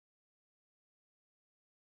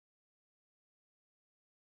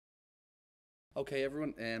Okay,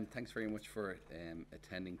 everyone, thanks very much for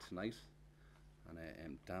attending tonight on a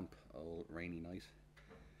damp, old, rainy night,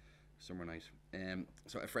 summer night.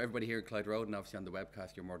 So, for everybody here at Clyde Road and obviously on the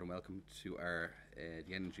webcast, you're more than welcome to our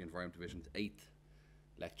the Energy Environment Division's 8th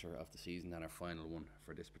lecture of the season and our final one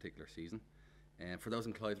for this particular season. For those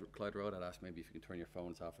in Clyde Road, I'd ask maybe if you can turn your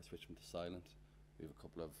phones off or switch them to silent. We have a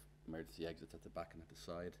couple of emergency exits at the back and at the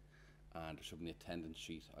side, and there should be an attendance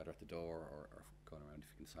sheet either at the door or going around if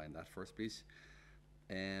you can sign that first, please.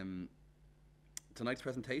 Tonight's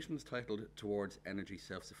presentation is titled Towards Energy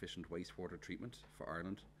Self-Sufficient Wastewater Treatment for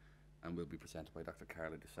Ireland and will be presented by Dr.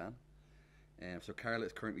 Karla Dussan. So Karla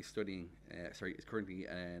is currently is currently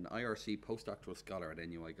an IRC postdoctoral scholar at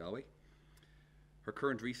NUI Galway. Her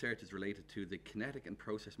current research is related to the kinetic and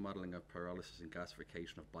process modelling of pyrolysis and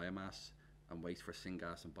gasification of biomass and waste for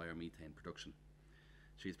syngas and biomethane production.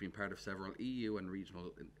 She has been part of several EU and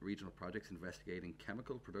regional projects investigating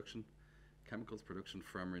chemicals production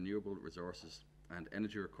from renewable resources and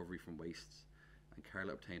energy recovery from wastes, and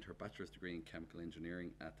Karla obtained her bachelor's degree in chemical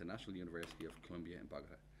engineering at the National University of Columbia in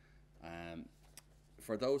Bogota.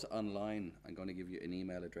 For those online, I'm going to give you an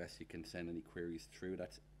email address you can send any queries through.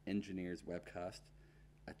 That's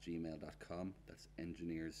engineerswebcast@gmail.com. That's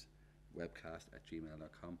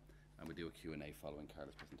engineerswebcast@gmail.com, and we'll do a Q&A following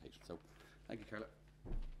Karla's presentation. So, thank you, Karla.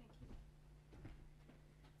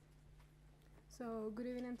 So good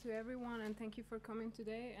evening to everyone, and thank you for coming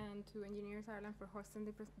today, and to Engineers Ireland for hosting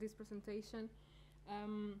this presentation.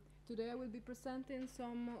 Today I will be presenting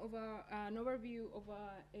an overview of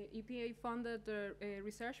a EPA-funded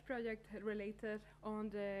research project related on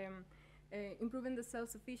the improving the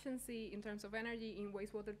self-sufficiency in terms of energy in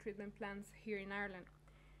wastewater treatment plants here in Ireland.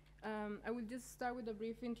 I will just start with a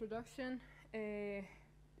brief introduction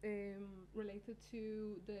related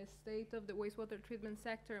to the state of the wastewater treatment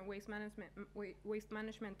sector and waste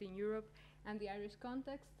management in Europe and the Irish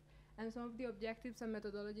context, and some of the objectives and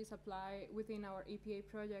methodologies applied within our EPA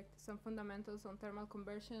project, some fundamentals on thermal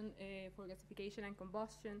conversion for gasification and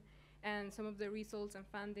combustion, and some of the results and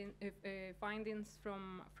findings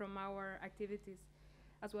from our activities,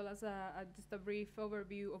 as well as just a brief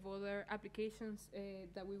overview of other applications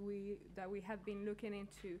that we have been looking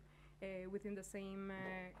into within the same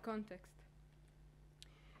context.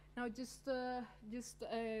 Now, just to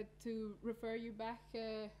refer you back,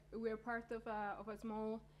 we are part of a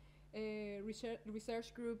small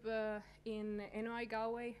research group in NUI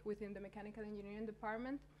Galway within the Mechanical Engineering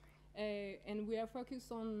Department, and we are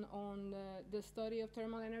focused on the study of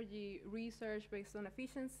thermal energy research based on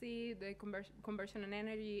efficiency, the conversion of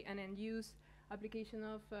energy, and end use, application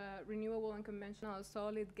of renewable and conventional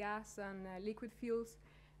solid, gas, and liquid fuels,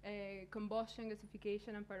 combustion,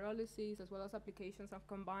 gasification, and pyrolysis, as well as applications of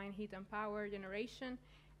combined heat and power generation,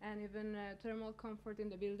 and even thermal comfort in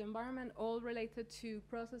the built environment, all related to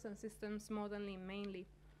process and systems modeling mainly.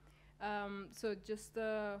 So just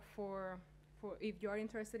for if you are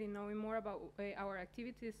interested in knowing more about our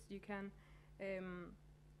activities, you can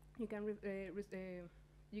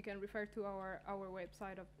refer to our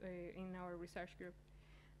website in our research group.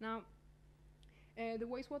 Now, the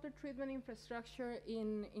wastewater treatment infrastructure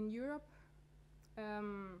in Europe,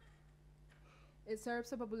 it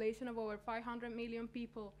serves a population of over 500 million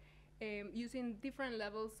people, using different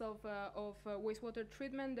levels of wastewater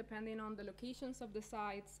treatment depending on the locations of the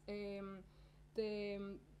sites, the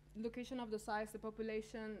location of the sites, the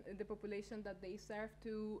population that they serve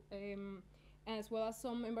to, as well as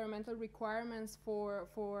some environmental requirements for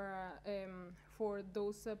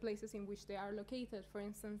those places in which they are located. For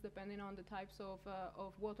instance, depending on the types of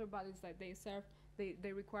water bodies that they serve,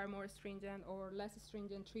 they require more stringent or less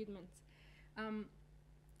stringent treatments. And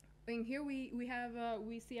here we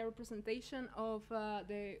see a representation of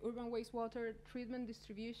the urban wastewater treatment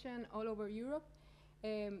distribution all over Europe,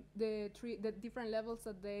 the different levels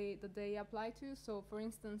that they apply to. So, for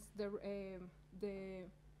instance,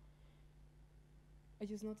 I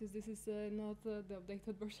just noticed this is not the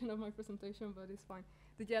updated version of my presentation, but it's fine.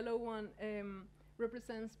 The yellow one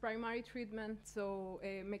represents primary treatment, so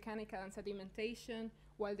mechanical and sedimentation,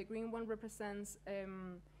 while the green one represents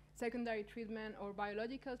secondary treatment or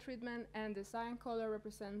biological treatment, and the cyan color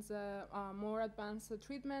represents more advanced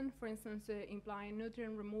treatment, for instance, implying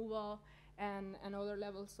nutrient removal and other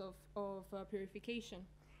levels of purification.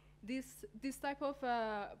 This type of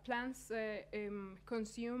plants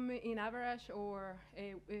consume in average,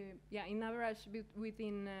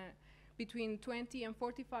 within between 20 and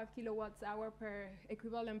 45 kilowatts hour per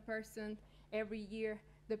equivalent person every year,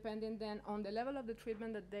 depending then on the level of the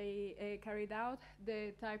treatment that they carried out,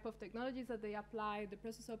 the type of technologies that they apply, the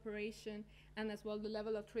process operation, and as well the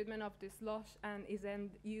level of treatment of the slush and its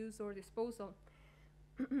end use or disposal.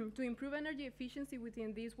 To improve energy efficiency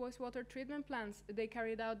within these wastewater treatment plants, they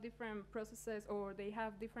carried out different processes, or they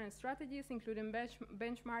have different strategies, including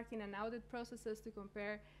benchmarking and audit processes to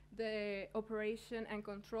compare the operation and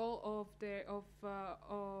control of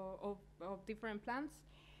different plants.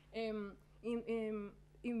 In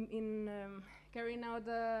carrying out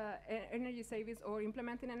energy savings or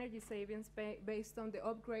implementing energy savings based on the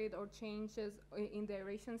upgrade or changes in the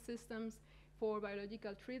aeration systems for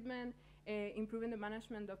biological treatment, improving the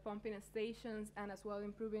management of pumping stations, and as well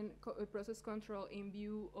improving process control in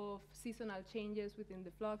view of seasonal changes within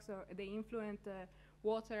the flux or the influent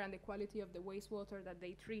water and the quality of the wastewater that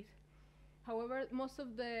they treat. However, most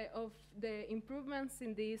of the improvements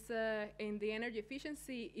in this in the energy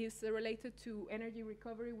efficiency is related to energy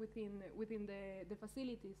recovery within the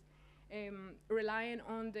facilities, relying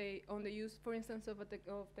on the use, for instance, of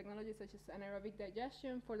technologies such as anaerobic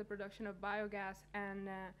digestion for the production of biogas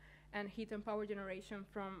and heat and power generation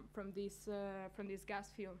from this gas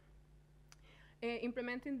fuel.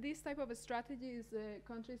 Implementing this type of strategies,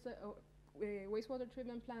 countries. Wastewater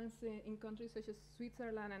treatment plants in countries such as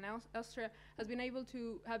Switzerland and Austria have been able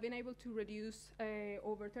to reduce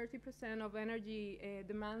over 30% of energy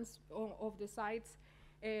demands of the sites,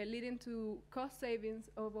 leading to cost savings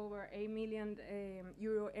of over €8 million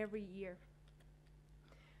every year.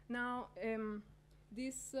 Now,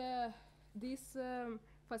 these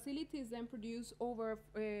facilities then produce over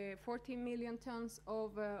 14 million tons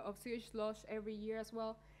of sewage slush every year as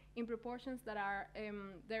well, in proportions that are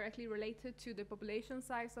directly related to the population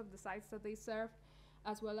size of the sites that they serve,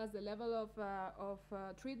 as well as the level of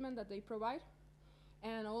treatment that they provide,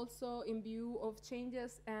 and also in view of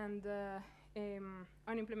changes and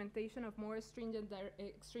on implementation of more stringent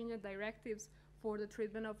directives for the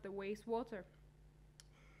treatment of the wastewater.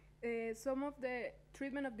 Some of the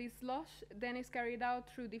treatment of this slush then is carried out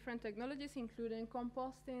through different technologies, including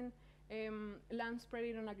composting, land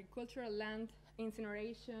spreading on agricultural land,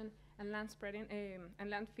 incineration, and land spreading and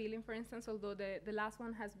land filling, for instance, although the last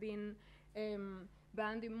one has been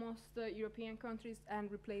banned in most European countries and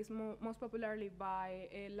replaced most popularly by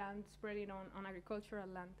land spreading on agricultural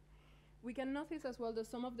land. We can notice as well that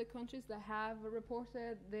some of the countries that have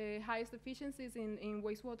reported the highest efficiencies in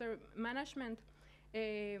wastewater management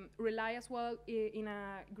rely as well in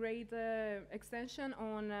a great extension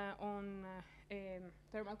on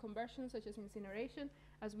thermal conversion, such as incineration,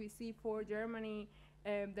 as we see for Germany,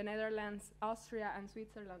 the Netherlands, Austria, and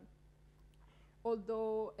Switzerland.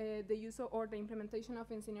 Although the use or the implementation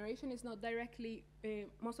of incineration is not directly,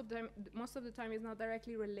 most of the time is not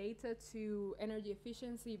directly related to energy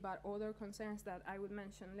efficiency, but other concerns that I would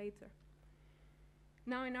mention later.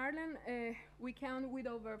 Now in Ireland, we count with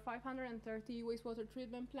over 530 wastewater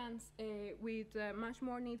treatment plants with much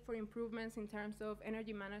more need for improvements in terms of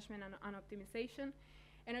energy management and optimization.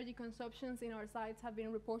 Energy consumptions in our sites have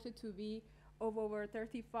been reported to be of over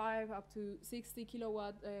 35 up to 60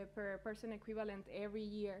 kilowatt per person equivalent every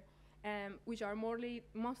year, which are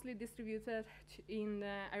mostly distributed in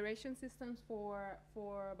aeration systems for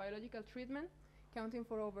biological treatment, counting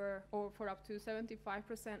for up to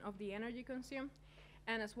 75% of the energy consumed,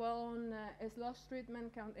 and as well on slush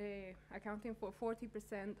treatment, accounting for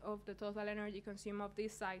 40% of the total energy consumed of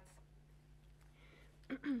these sites.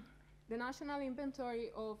 The national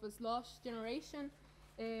inventory of slush generation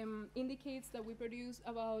indicates that we produce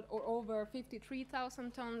about or over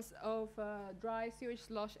 53,000 tons of dry sewage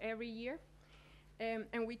slush every year,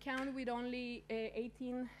 and we count with only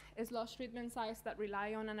 18 slush treatment sites that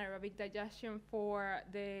rely on anaerobic digestion for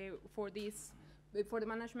the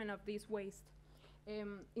management of this waste.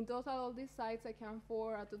 In total, all these sites account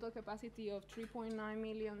for a total capacity of 3.9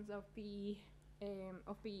 million of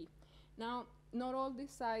PE. Now, not all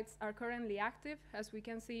these sites are currently active. As we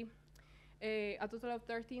can see, a total of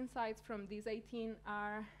 13 sites from these 18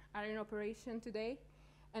 are in operation today,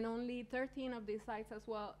 and only 13 of these sites as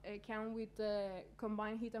well count with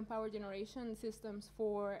combined heat and power generation systems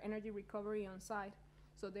for energy recovery on site.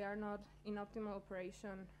 So they are not in optimal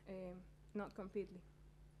operation, not completely.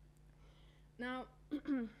 Now,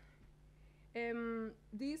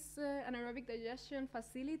 these anaerobic digestion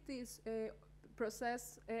facilities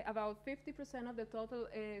process about 50% of the total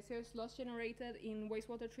sewage slush generated in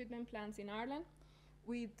wastewater treatment plants in Ireland,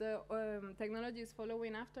 with technologies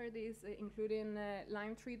following after this, including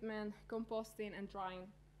lime treatment, composting, and drying.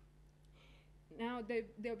 Now,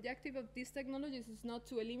 the objective of these technologies is not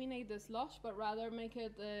to eliminate the slush, but rather make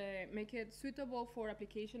it suitable for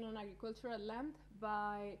application on agricultural land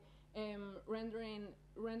by rendering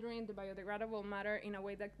the biodegradable matter in a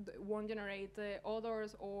way that won't generate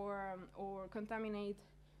odors or contaminate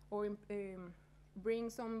or bring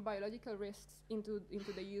some biological risks into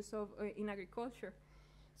the use of in agriculture.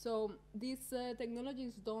 So these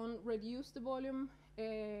technologies don't reduce the volume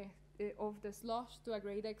of the slush to a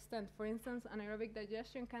great extent. For instance, anaerobic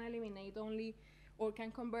digestion can eliminate only or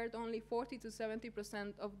can convert only 40 to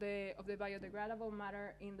 70% of the biodegradable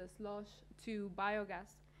matter in the slush to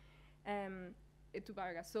biogas.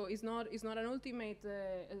 So it's not an ultimate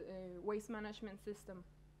waste management system.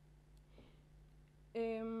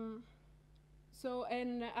 So,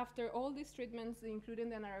 and after all these treatments, including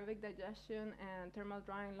the anaerobic digestion and thermal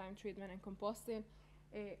drying, lime treatment, and composting,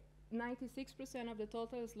 96% of the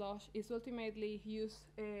total slush is ultimately used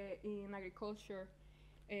in agriculture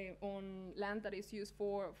on land that is used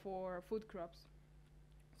for food crops.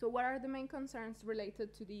 So what are the main concerns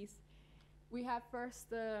related to these? We have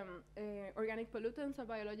first organic pollutants or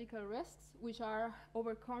biological risks, which are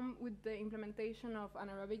overcome with the implementation of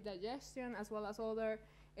anaerobic digestion, as well as other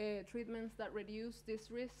treatments that reduce these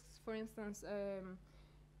risks. For instance,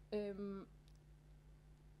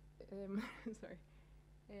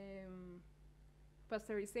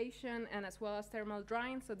 pasteurization, and as well as thermal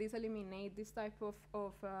drying. So these eliminate this type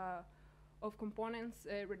of components,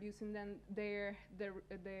 reducing then their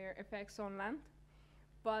effects on land.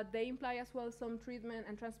 But they imply as well some treatment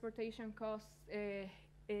and transportation costs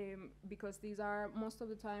because these are most of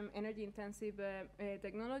the time energy-intensive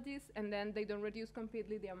technologies, and then they don't reduce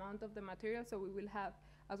completely the amount of the material. So we will have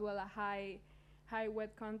as well a high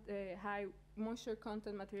moisture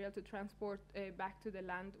content material to transport back to the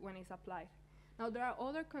land when it's applied. Now there are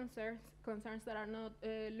other concerns that are not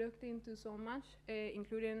looked into so much,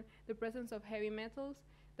 including the presence of heavy metals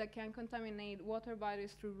that can contaminate water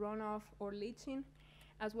bodies through runoff or leaching,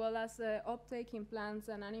 as well as uptake in plants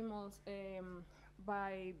and animals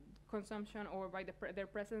by consumption or by their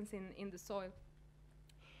presence in the soil.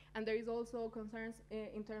 And there is also concerns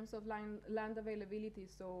in terms of land availability.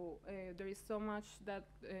 So there is so much that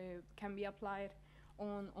can be applied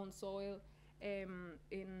on soil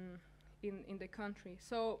in the country.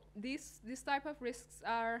 So these type of risks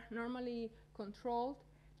are normally controlled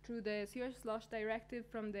through the sewage slush directive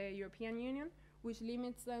from the European Union, which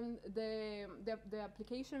limits then the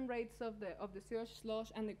application rates of the sewage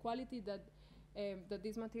slush and the quality that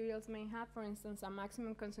these materials may have. For instance, a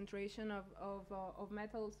maximum concentration of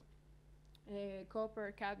metals,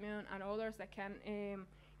 copper, cadmium, and others that can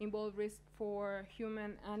involve risk for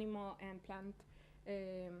human, animal, and plant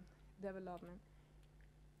development.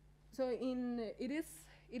 So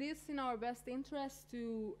it is in our best interest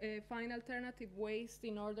to find alternative ways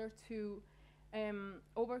in order to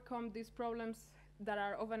overcome these problems that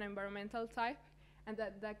are of an environmental type, and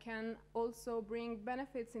that can also bring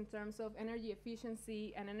benefits in terms of energy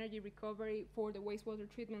efficiency and energy recovery for the wastewater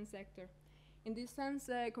treatment sector. In this sense,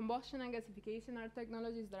 combustion and gasification are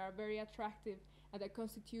technologies that are very attractive and that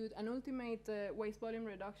constitute an ultimate waste volume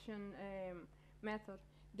reduction method.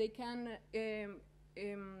 They can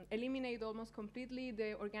eliminate almost completely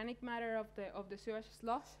the organic matter of the sewage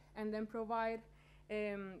slush, and then provide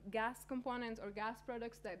gas components or gas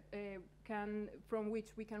products that from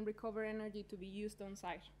which we can recover energy to be used on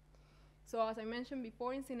site. So as I mentioned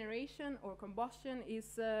before, incineration or combustion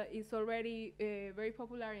is already very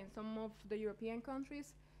popular in some of the European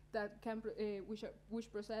countries that can which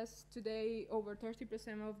process today over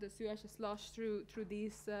 30% of the sewage slush through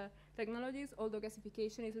these technologies, although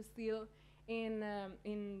gasification is still in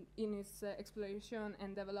its exploration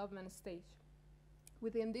and development stage.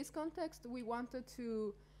 Within this context, we wanted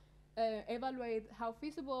to evaluate how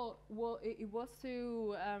feasible it was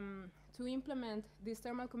to implement these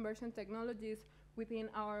thermal conversion technologies within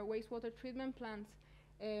our wastewater treatment plants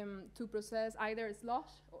to process either slush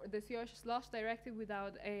or the sewage slush directly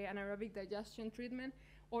without anaerobic digestion treatment,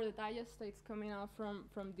 or the diastates coming out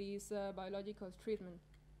from these biological treatment.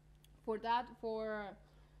 For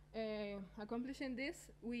accomplishing this,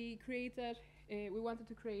 we wanted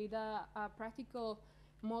to create a practical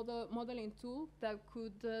modeling tool that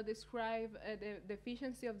could describe the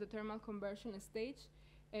efficiency of the thermal conversion stage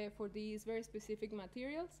for these very specific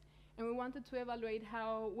materials. And we wanted to evaluate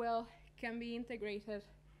how well can be integrated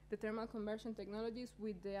the thermal conversion technologies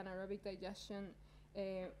with the anaerobic digestion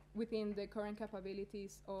within the current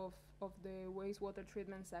capabilities of the wastewater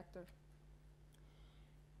treatment sector.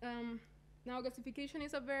 Now, gasification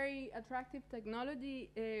is a very attractive technology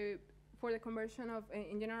for the conversion of,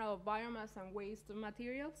 in general, of biomass and waste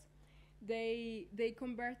materials. They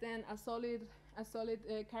convert then a solid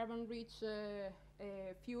carbon-rich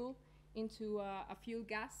fuel into a fuel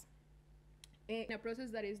gas. in a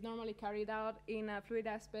process that is normally carried out in a fluid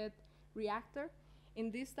aspect reactor. In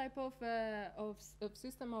this type of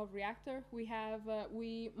system of reactor,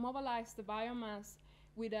 we mobilize the biomass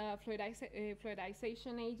with a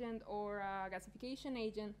fluidization agent or a gasification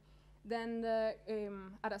agent, then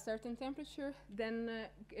at a certain temperature, then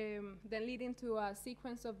leading to a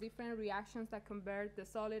sequence of different reactions that convert the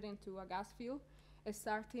solid into a gas fuel,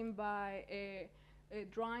 starting by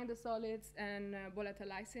drying the solids and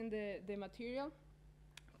volatilizing the material,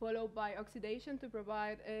 followed by oxidation to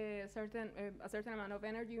provide a certain amount of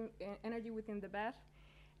energy within the bed,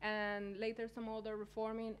 and later some other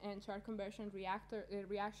reforming and charge conversion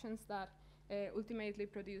reactions that ultimately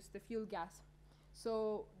produce the fuel gas.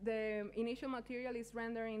 So the initial material is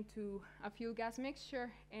rendered into a fuel gas mixture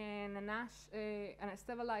and an a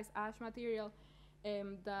stabilized ash material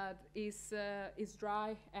that is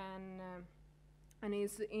dry and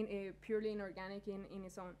is purely inorganic in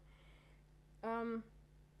its own.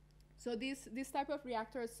 So this type of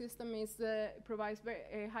reactor system provides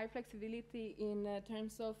very high flexibility in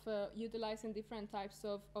terms of utilizing different types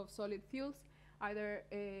of solid fuels, either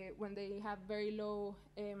when they have very low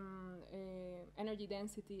energy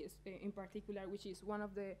density in particular, which is one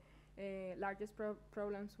of the largest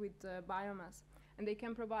problems with biomass. And they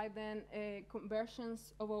can provide then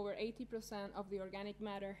conversions of over 80% of the organic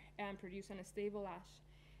matter and produce a stable ash.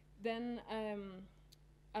 Then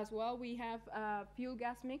as well, we have a fuel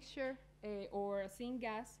gas mixture or a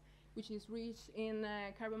syngas, which is rich in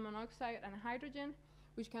carbon monoxide and hydrogen,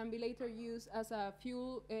 which can be later used as a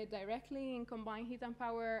fuel directly in combined heat and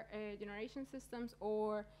power generation systems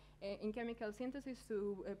or in chemical synthesis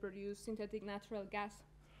to produce synthetic natural gas.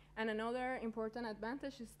 And another important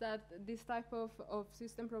advantage is that this type of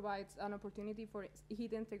system provides an opportunity for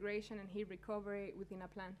heat integration and heat recovery within a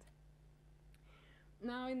plant.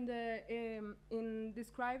 Now, in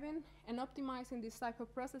describing and optimizing this type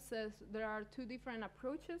of processes, there are two different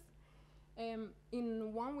approaches.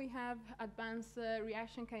 In one, we have advanced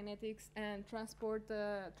reaction kinetics and transport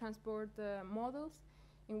models,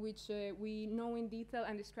 in which we know in detail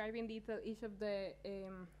and describe in detail each of the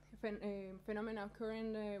phenomena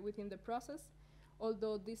occurring within the process.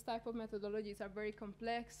 Although these type of methodologies are very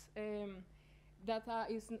complex,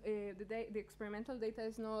 the experimental data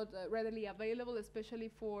is not readily available, especially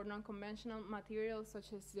for non-conventional materials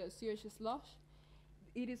such as sewage slush.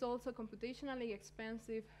 It is also computationally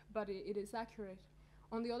expensive, but it is accurate.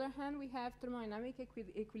 On the other hand, we have thermodynamic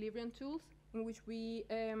equilibrium tools in which we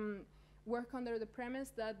work under the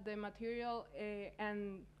premise that the material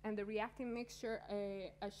and the reacting mixture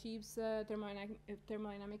achieves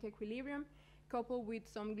thermodynamic equilibrium coupled with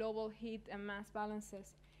some global heat and mass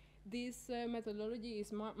balances. This methodology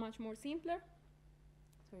is much more simpler.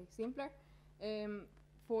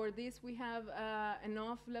 For this, we have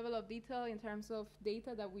enough level of detail in terms of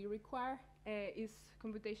data that we require. Is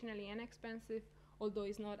computationally inexpensive, although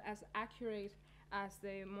it's not as accurate as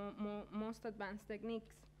the most advanced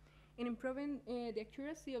techniques. In improving the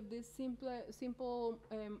accuracy of these simple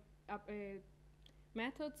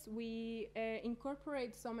methods, we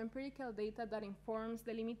incorporate some empirical data that informs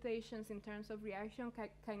the limitations in terms of reaction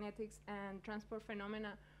kinetics and transport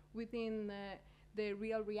phenomena within the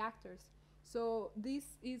real reactors. So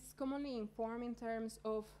this is commonly informed in terms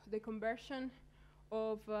of the conversion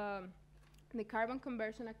of the carbon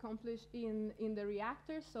conversion accomplished in the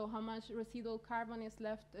reactor, so how much residual carbon is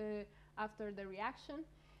left after the reaction,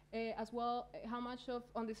 as well how much of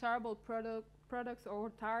undesirable products or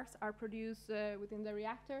tars are produced within the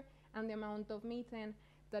reactor, and the amount of methane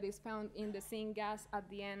that is found in the syngas at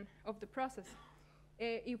the end of the process.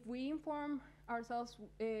 If we inform ourselves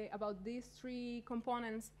about these three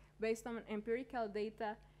components based on empirical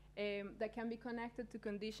data that can be connected to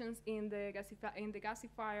conditions in the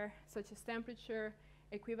gasifier, such as temperature,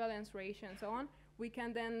 equivalence ratio, and so on, we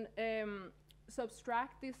can then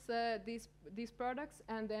subtract these products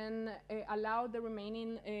and then allow the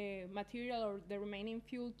remaining material or the remaining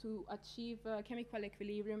fuel to achieve chemical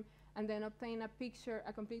equilibrium, and then obtain a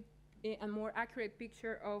complete and more accurate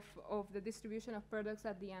picture of the distribution of products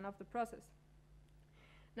at the end of the process.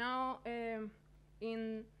 Now,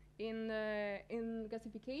 in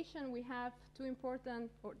gasification, we have three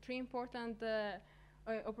important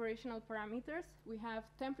operational parameters. We have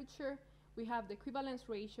temperature, we have the equivalence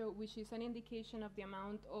ratio, which is an indication of the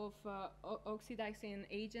amount of oxidizing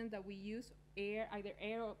agent that we use, either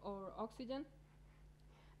air or oxygen,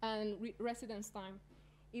 and residence time.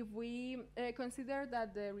 If we consider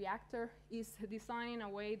that the reactor is designed in a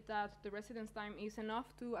way that the residence time is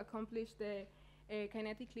enough to accomplish the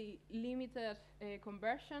kinetically limited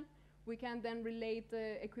conversion, we can then relate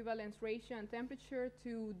the equivalence ratio and temperature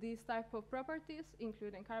to these type of properties,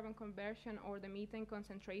 including carbon conversion or the methane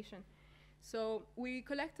concentration. So we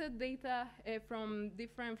collected data from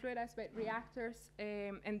different fluidized bed reactors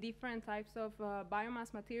and different types of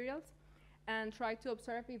biomass materials, and tried to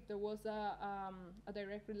observe if there was a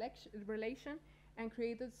direct relation, and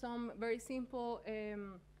created some very simple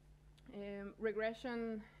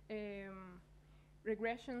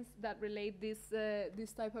regressions that relate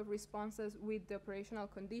this type of responses with the operational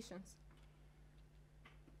conditions.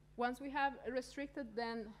 Once we have restricted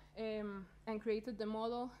then and created the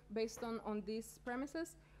model based on these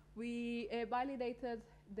premises, we validated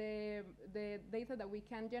the data that we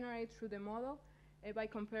can generate through the model by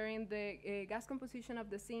comparing the gas composition of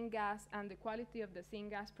the syngas and the quality of the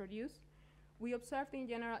syngas produced. We observed in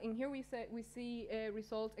general, in here we see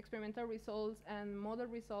results, experimental results and model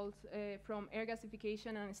results from air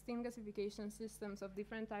gasification and steam gasification systems of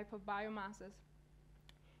different types of biomasses.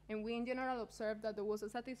 And we in general observed that there was a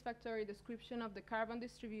satisfactory description of the carbon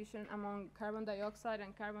distribution among carbon dioxide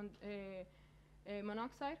and carbon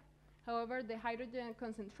monoxide. However, the hydrogen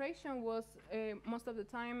concentration was most of the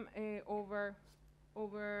time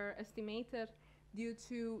overestimated due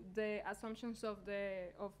to the assumptions of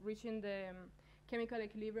reaching the chemical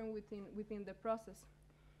equilibrium within the process.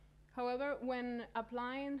 However, when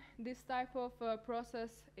applying this type of process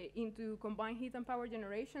into combined heat and power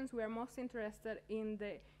generations, we are most interested in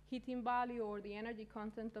the heating value or the energy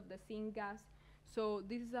content of the syngas. So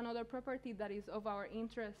this is another property that is of our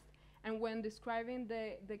interest. And when describing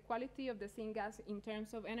the quality of the syngas in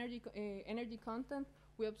terms of energy content,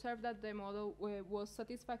 we observed that the model was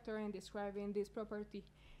satisfactory in describing this property.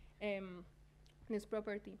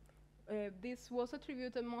 This was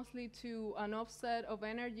attributed mostly to an offset of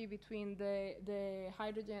energy between the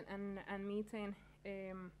hydrogen and methane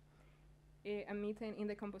in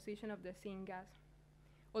the composition of the syngas.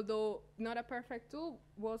 Although not a perfect tool,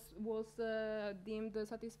 was deemed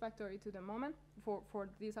satisfactory to the moment for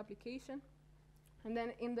this application. And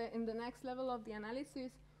then in the next level of the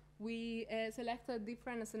analysis, we selected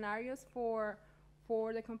different scenarios for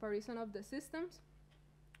the comparison of the systems.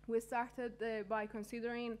 We started by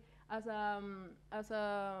considering as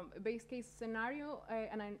a base case scenario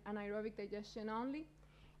an anaerobic digestion only.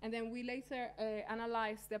 And then we later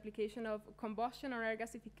analyzed the application of combustion or air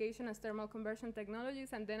gasification as thermal conversion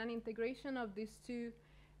technologies, and then an integration of these two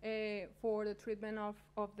for the treatment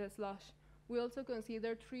of the slush. We also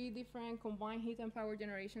considered 3 different combined heat and power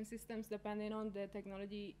generation systems depending on the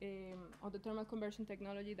technology, on the thermal conversion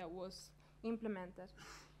technology that was implemented.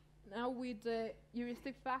 Now with the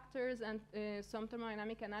heuristic factors and some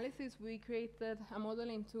thermodynamic analysis, we created a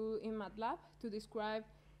modeling tool in MATLAB to describe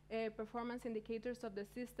performance indicators of the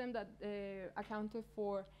system that accounted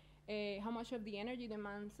for how much of the energy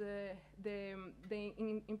demands the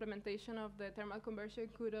implementation of the thermal conversion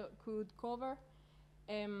could cover,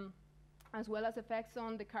 as well as effects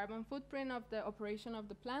on the carbon footprint of the operation of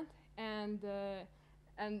the plant and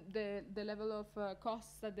the level of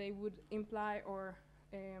costs that they would imply or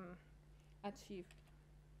achieve.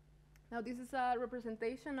 Now this is a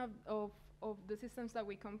representation of the systems that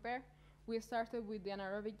we compare. We started with the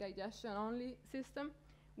anaerobic digestion only system.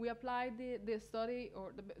 We applied the study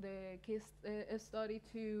or the case study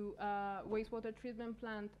to wastewater treatment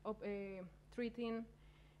plant of treating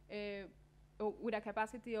with a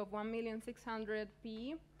capacity of 1,600,000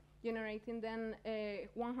 PE, generating then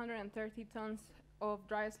 130 tons of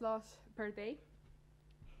dry slush per day,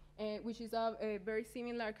 which is a very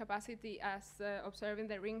similar capacity as observed in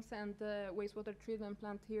the Ringsend wastewater treatment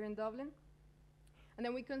plant here in Dublin. And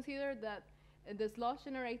then we considered that the slush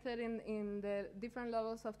generated in the different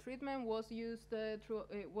levels of treatment was used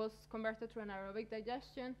was converted through anaerobic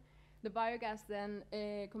digestion. The biogas then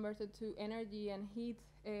converted to energy and heat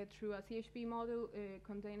through a CHP module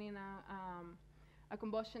containing a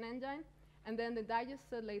combustion engine, and then the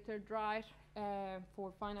digested later dried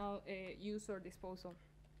for final use or disposal.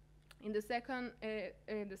 In the second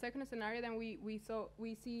scenario, then we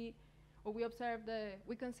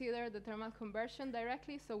consider the thermal conversion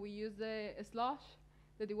directly. So we use the slush,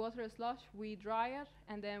 the dewatered slush, we dry it,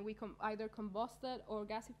 and then we either combust it or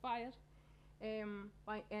gasify it,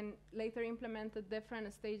 and later implemented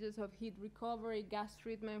different stages of heat recovery, gas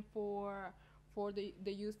treatment for the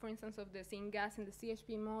use, for instance, of the syngas in the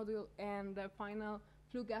CHP module, and the final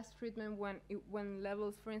flue gas treatment when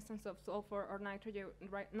levels, for instance, of sulfur or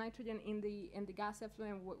nitrogen in the gas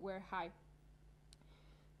effluent were high.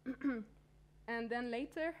 And then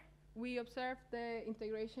later we observed the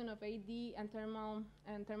integration of AD and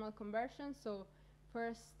thermal conversion. So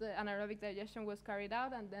first the anaerobic digestion was carried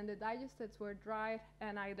out, and then the digesteds were dried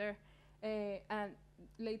and either and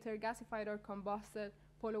later gasified or combusted,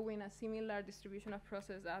 following a similar distribution of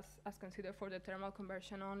process as considered for the thermal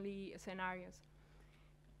conversion only scenarios.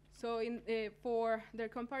 So for their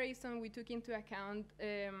comparison, we took into account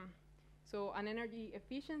so an energy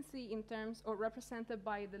efficiency in terms, or represented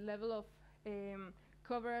by the level of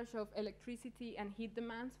coverage of electricity and heat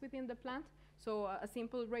demands within the plant. So a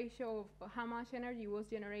simple ratio of how much energy was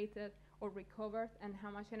generated or recovered and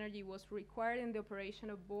how much energy was required in the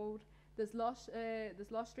operation of both the slush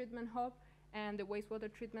treatment hub and the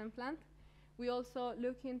wastewater treatment plant. We also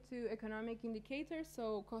look into economic indicators,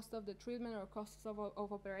 so cost of the treatment or costs of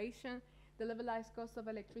operation, the levelized cost of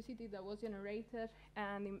electricity that was generated,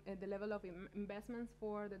 and the level of investments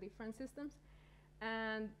for the different systems,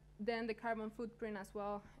 and then the carbon footprint as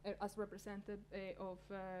well, as represented of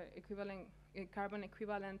equivalent carbon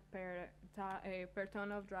equivalent per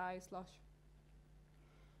ton of dry slush.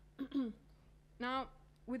 Now,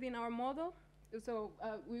 within our model, so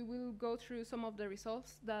we will go through some of the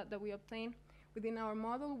results that we obtained. Within our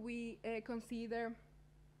model, we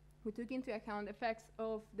took into account effects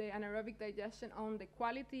of the anaerobic digestion on the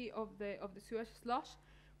quality of the sewage slush.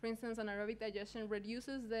 For instance, anaerobic digestion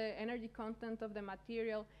reduces the energy content of the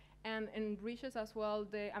material and enriches as well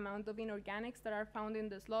the amount of inorganics that are found in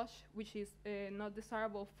the slush, which is not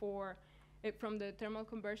desirable for from the thermal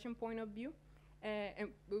conversion point of view.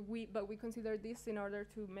 But we consider this in order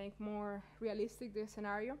to make more realistic the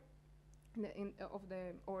scenario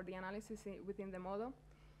or the analysis within the model.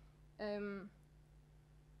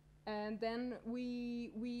 And then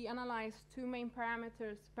we analyzed two main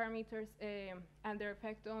parameters and their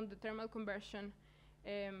effect on the thermal conversion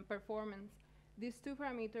performance. These two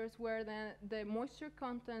parameters were the moisture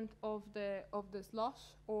content of the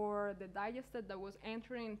slush or the digestate that was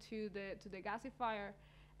entering to the gasifier,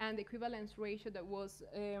 and the equivalence ratio that was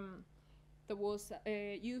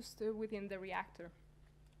used within the reactor.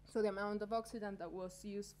 So the amount of oxidant that was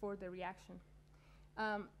used for the reaction.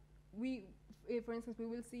 For instance, we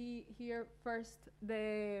will see here first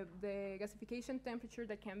the gasification temperature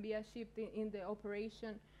that can be achieved in the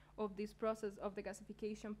operation of this process, of the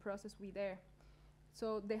gasification process with air.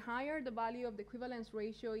 So the higher the value of the equivalence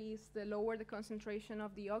ratio is, the lower the concentration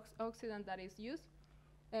of the oxidant that is used.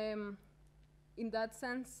 In that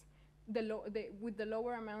sense, with the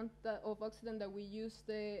lower amount of oxidant that we use,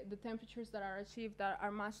 the temperatures that are achieved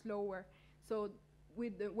are much lower. So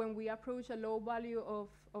when we approach a low value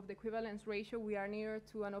of the equivalence ratio, we are nearer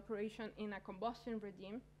to an operation in a combustion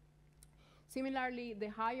regime. Similarly, the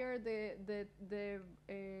higher the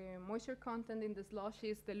moisture content in the slush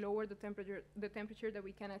is, the lower the temperature that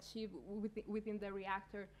we can achieve within the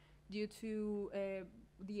reactor, due to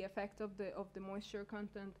the effect of the moisture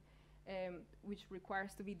content, which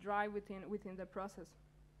requires to be dry within the process.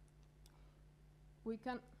 We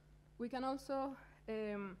can also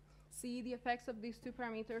see the effects of these two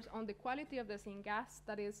parameters on the quality of the syngas,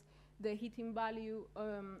 that is the heating value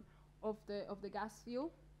of the gas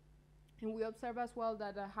fuel. And we observe as well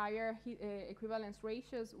that a higher equivalence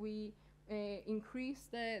ratios, we increase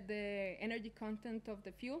the energy content of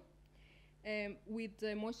the fuel, with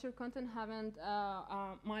the moisture content having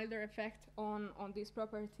a milder effect on this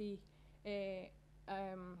property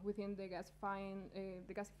within the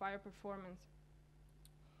gasifier performance.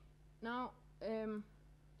 Now,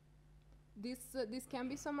 this can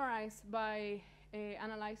be summarized by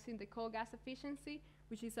analyzing the cold gas efficiency,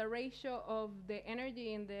 which is a ratio of the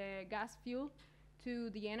energy in the gas fuel to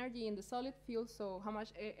the energy in the solid fuel, so how much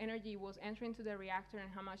energy was entering to the reactor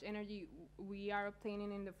and how much energy we are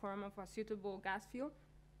obtaining in the form of a suitable gas fuel.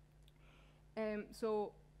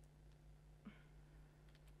 So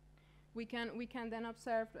we can then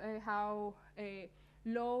observe how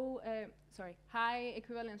high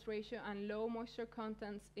equivalence ratio and low moisture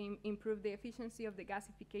contents improve the efficiency of the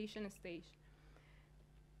gasification stage.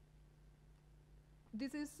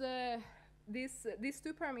 These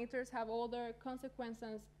two parameters have other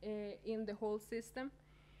consequences in the whole system.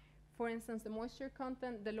 For instance, the moisture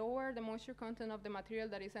content, the lower the moisture content of the material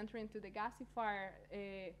that is entering to the gasifier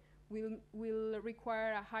will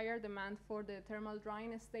require a higher demand for the thermal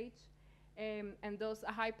drying stage, and thus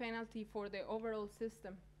a high penalty for the overall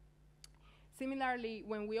system. Similarly,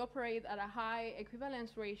 when we operate at a high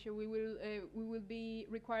equivalence ratio, we will be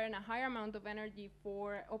requiring a higher amount of energy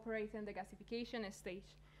for operating the gasification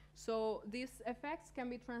stage. So these effects can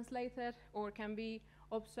be translated or can be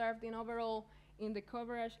observed in overall in the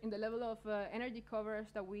coverage, in the level of energy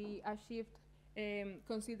coverage that we achieved,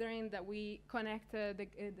 considering that we connect the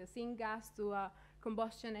syngas to a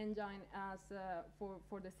combustion engine as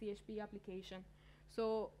for the CHP application.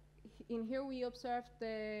 So in here we observed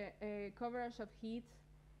the coverage of heat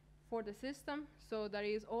for the system. So that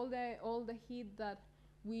is all the heat that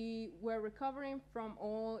we were recovering from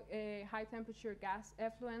all high temperature gas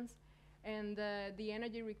effluents, and the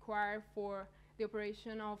energy required for the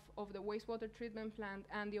operation of the wastewater treatment plant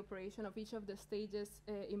and the operation of each of the stages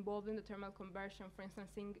involved in the thermal conversion, for instance,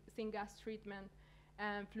 syngas treatment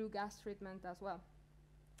and flue gas treatment as well.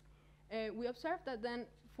 We observed that then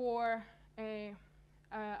for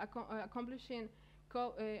accomplishing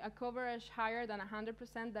a coverage higher than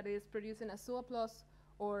 100%, that is producing a surplus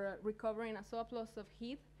or recovering a surplus of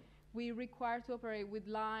heat, we require to operate with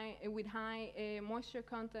high moisture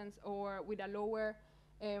contents or with a lower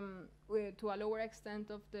to a lower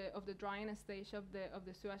extent of the drying stage of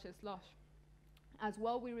the sewage slush. As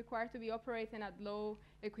well, we require to be operating at low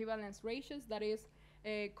equivalence ratios. That is,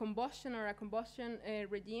 a combustion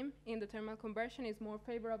regime in the thermal conversion is more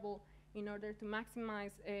favorable in order to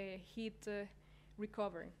maximize heat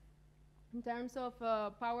recovery. In terms of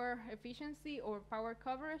power efficiency or power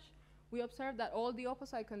coverage, we observe that all the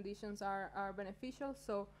opposite conditions are beneficial.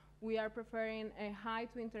 So we are preferring a high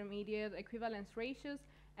to intermediate equivalence ratios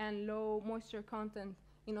and low moisture content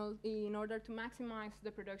in order to maximize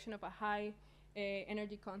the production of a high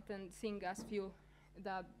energy content syngas fuel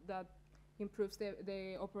that improves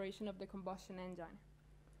the operation of the combustion engine.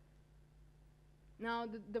 Now,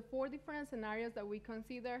 the four different scenarios that we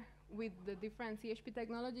consider with the different CHP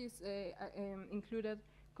technologies included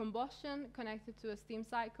combustion connected to a steam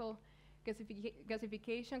cycle,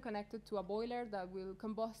 gasification connected to a boiler that will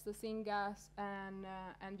combust the syngas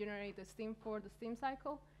and generate the steam for the steam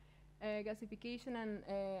cycle, gasification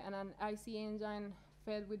and an IC engine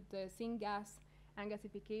fed with the syngas and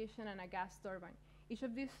gasification and a gas turbine. Each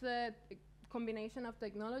of these combination of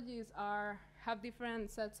technologies have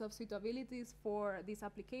different sets of suitabilities for this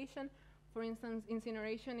application. For instance,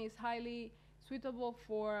 incineration is highly suitable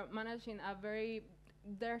for managing a very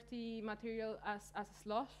dirty material as a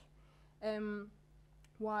slush,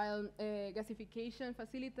 while gasification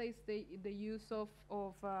facilitates the use of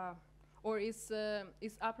or is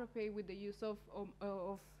appropriate with the use of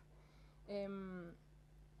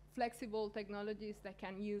flexible technologies that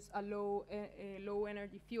can use a low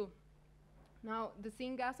energy fuel. Now, the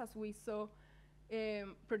syngas, as we saw,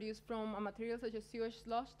 produced from a material such as sewage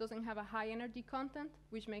slush doesn't have a high energy content,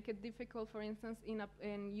 which make it difficult, for instance,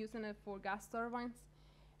 in using it for gas turbines.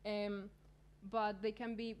 But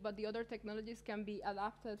the other technologies can be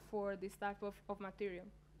adapted for this type of material.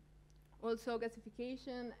 Also,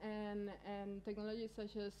 gasification and technologies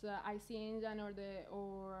such as IC engine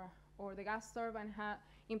or the gas turbine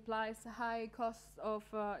implies high costs of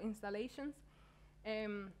installations,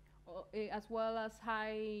 as well as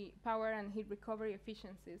high power and heat recovery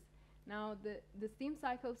efficiencies. Now, the steam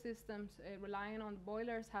cycle systems relying on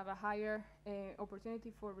boilers have a higher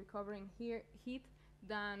opportunity for recovering heat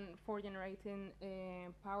than for generating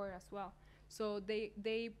power as well. So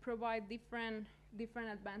they provide different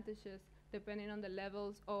advantages depending on the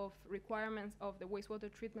levels of requirements of the wastewater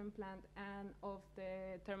treatment plant and of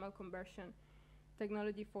the thermal conversion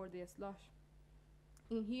technology for the slush.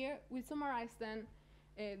 In here, we summarize then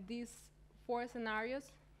these four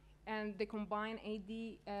scenarios and the combined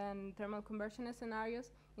AD and thermal conversion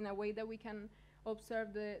scenarios in a way that we can observe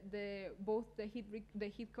both the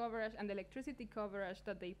heat coverage and the electricity coverage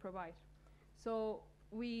that they provide. So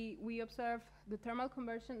we observe the thermal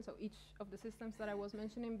conversion, so each of the systems that I was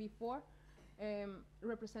mentioning before,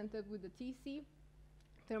 represented with the TC,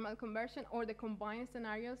 thermal conversion, or the combined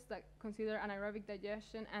scenarios that consider anaerobic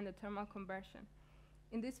digestion and the thermal conversion.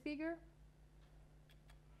 In this figure,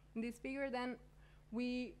 then,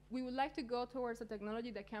 we would like to go towards a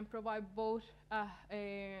technology that can provide both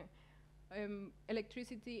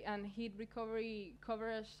electricity and heat recovery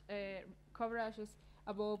coverages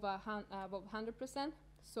above 100%,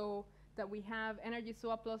 so that we have energy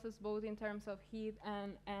surpluses both in terms of heat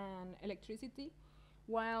and electricity,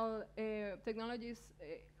 while technologies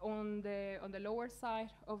on the lower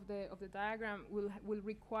side of the diagram will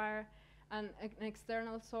require an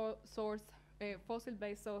external source,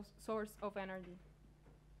 fossil-based source of energy.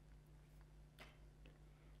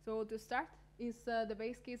 So to start is the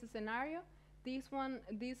base case scenario. These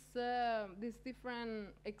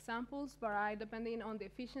different examples vary depending on the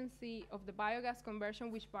efficiency of the biogas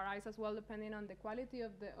conversion, which varies as well depending on the quality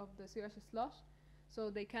of the sewage slush. So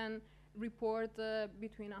they can report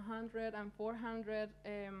between 100 and 400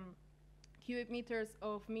 cubic meters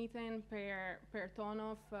of methane per ton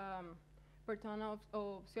of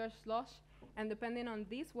sewage slush. And depending on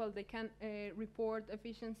this, well, they can report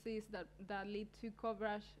efficiencies that lead to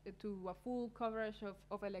coverage, to a full coverage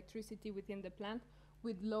of electricity within the plant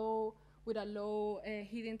with a low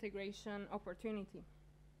heat integration opportunity.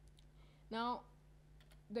 Now,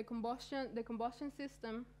 the combustion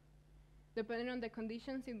system, depending on the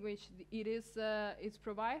conditions in which it is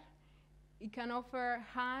provided, it can offer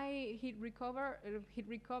high heat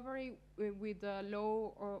recovery with a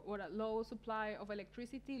low or a low supply of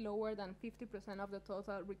electricity, lower than 50% of the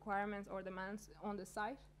total requirements or demands on the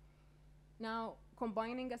site. Now,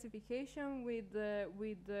 combining gasification with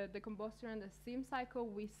the combustor and the steam cycle,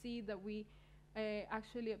 we see that we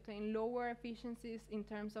actually obtain lower efficiencies in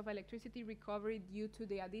terms of electricity recovery due to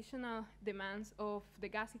the additional demands of the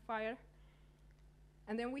gasifier.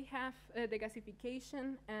 And then we have the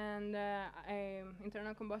gasification and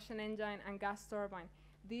internal combustion engine and gas turbine.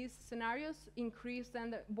 These scenarios increase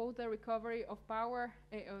then both the recovery of power,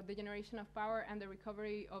 or the generation of power, and the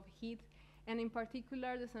recovery of heat. And in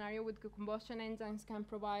particular, the scenario with combustion engines can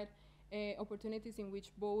provide opportunities in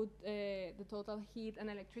which both the total heat and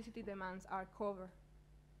electricity demands are covered.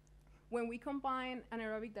 When we combine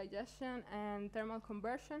anaerobic digestion and thermal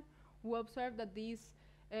conversion, we observe that these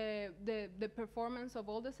the performance of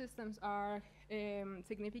all the systems are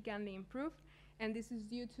significantly improved, and this is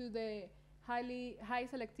due to the high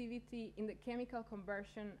selectivity in the chemical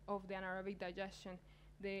conversion of the anaerobic digestion.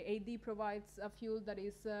 The AD provides a fuel that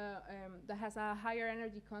has a higher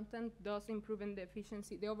energy content, thus improving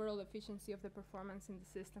the overall efficiency of the performance in the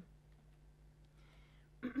system.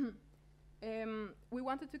 We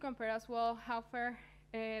wanted to compare as well how far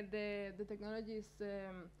the technologies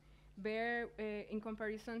bear in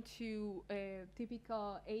comparison to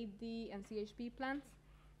typical AD and CHP plants.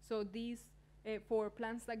 So these, for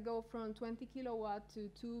plants that go from 20 kilowatt to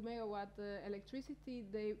 2 megawatt electricity,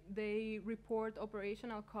 they report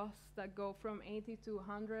operational costs that go from 80 to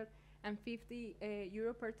 150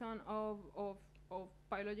 euro per ton of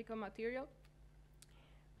biological material,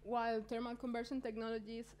 while thermal conversion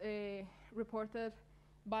technologies reported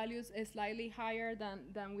values slightly higher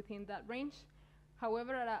than within that range.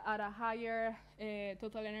 However, at a higher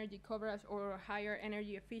total energy coverage or higher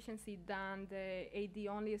energy efficiency than the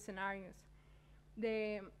AD-only scenarios.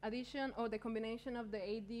 The addition or the combination of the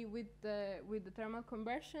AD with the thermal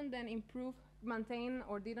conversion then maintain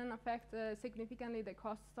or didn't affect significantly the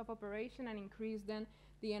costs of operation and increase then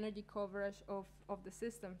the energy coverage of the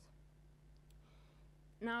systems.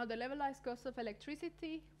 Now, the levelized cost of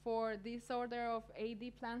electricity for this order of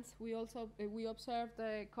AD plants, we observed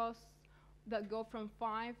the costs that go from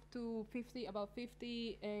 5 to 50, about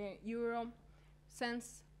 50 euro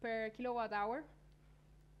cents per kilowatt hour.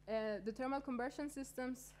 The thermal conversion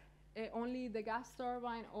systems, only the gas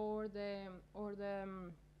turbine or the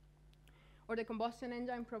combustion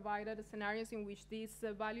engine provided scenarios in which these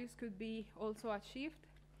values could be also achieved.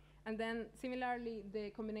 And then similarly, the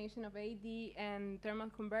combination of AD and thermal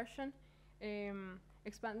conversion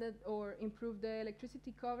expanded or improved the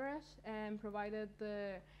electricity coverage and provided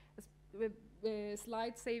with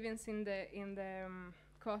slight savings in the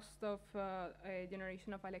cost of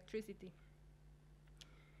generation of electricity.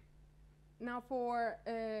 Now, for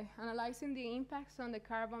analyzing the impacts on the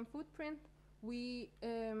carbon footprint, we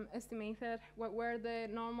estimated what were the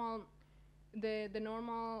normal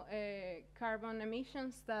carbon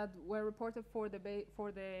emissions that were reported for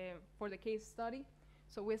the case study.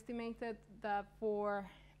 So we estimated that for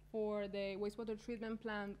the wastewater treatment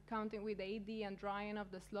plant, counting with AD and drying of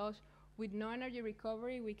the sludge with no energy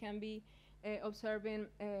recovery, we can be observing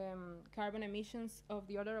carbon emissions of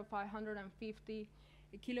the order of 550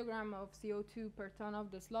 kilogram of CO2 per ton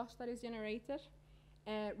of the sludge that is generated,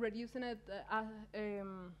 reducing it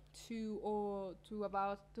to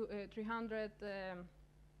about 300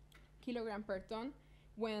 kilogram per ton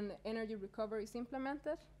when energy recovery is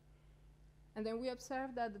implemented. And then we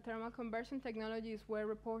observed that the thermal conversion technologies were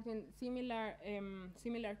reporting similar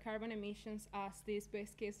carbon emissions as this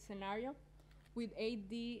best case scenario. With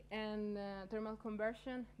AD and thermal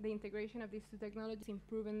conversion, the integration of these two technologies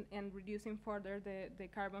improving and reducing further the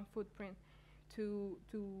carbon footprint to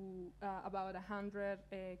about 100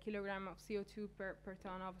 kilogram of CO2 per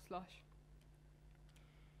ton of sludge.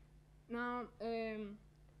 Now,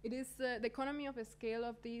 it is the economy of scale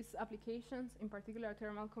of these applications, in particular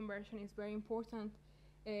thermal conversion, is very important,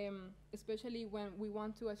 especially when we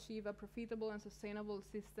want to achieve a profitable and sustainable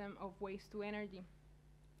system of waste to energy.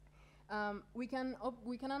 We can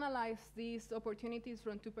analyze these opportunities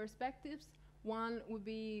from two perspectives. One would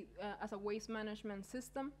be as a waste management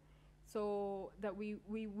system, so that we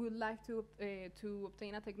would like to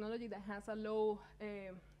obtain a technology that has a low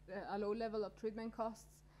level of treatment costs,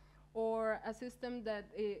 or a system that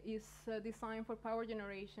is designed for power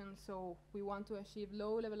generation, so we want to achieve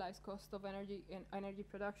low levelized cost of energy and energy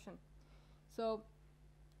production. So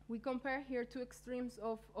We compare here two extremes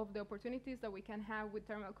of the opportunities that we can have with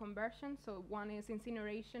thermal conversion. So one is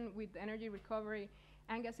incineration with energy recovery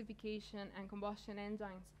and gasification and combustion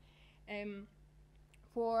engines.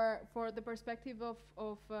 For the perspective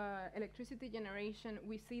of electricity generation,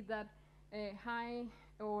 we see that high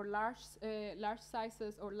or large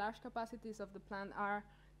sizes or large capacities of the plant are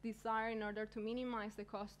desired in order to minimize the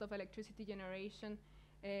cost of electricity generation,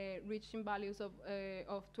 reaching values of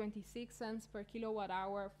 26 cents per kilowatt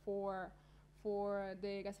hour for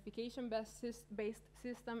the gasification-based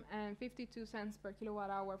system and 52 cents per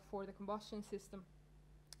kilowatt hour for the combustion system.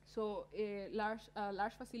 So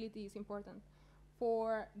large facility is important.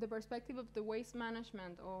 For the perspective of the waste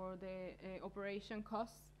management or the operation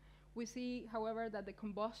costs, we see, however, that the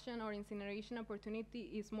combustion or incineration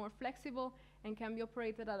opportunity is more flexible and can be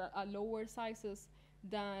operated at lower sizes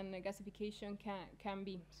than gasification can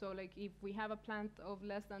be. So like if we have a plant of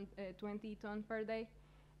less than 20 tons per day,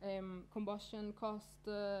 combustion costs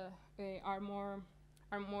are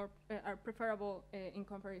preferable in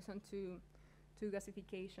comparison to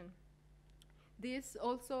gasification. This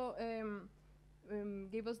also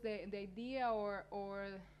gave us the idea or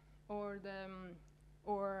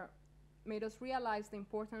made us realize the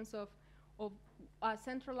importance of a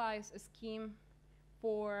centralized scheme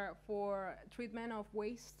for treatment of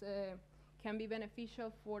waste can be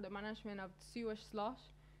beneficial for the management of sewage slush.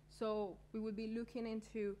 So we will be looking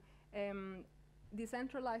into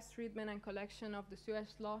decentralized treatment and collection of the sewage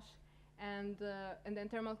slush, and then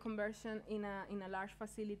thermal conversion in a large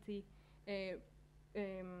facility,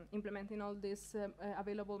 implementing all these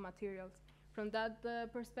available materials. From that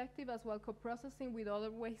perspective, as well, co-processing with other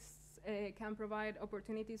wastes can provide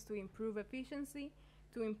opportunities to improve efficiency,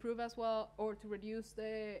 to improve as well, or to reduce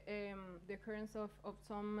the occurrence of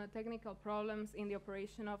some technical problems in the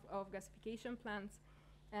operation of gasification plants,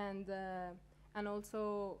 and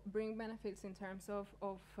also bring benefits in terms of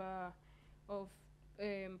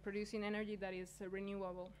producing energy that is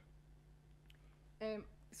renewable.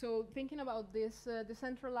 So thinking about this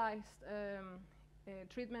decentralized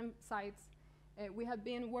treatment sites, we have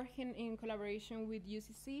been working in collaboration with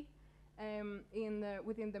UCC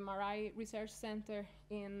within the Marai Research Centre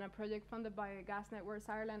in a project funded by Gas Networks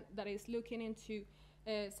Ireland that is looking into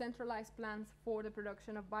centralized plants for the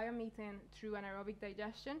production of biomethane through anaerobic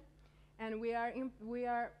digestion. And we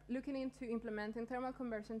are looking into implementing thermal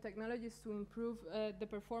conversion technologies to improve the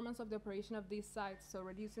performance of the operation of these sites, so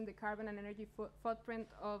reducing the carbon and energy footprint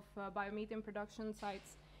of biomethane production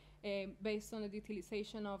sites based on the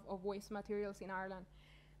utilization of waste materials in Ireland.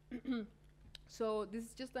 So this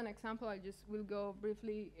is just an example. I just will go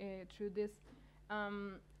briefly through this.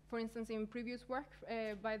 For instance, in previous work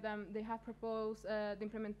by them, they have proposed the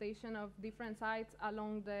implementation of different sites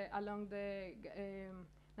along the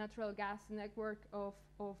natural gas network of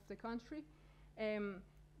the country.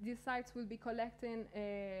 These sites will be collecting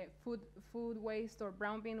food waste or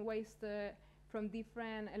brown bin waste from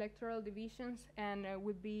different electoral divisions, and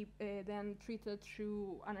would be then treated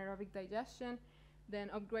through anaerobic digestion, then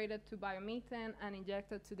upgraded to biomethane and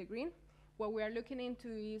injected to the green. What we are looking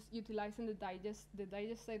into is utilizing the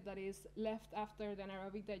digestate that is left after the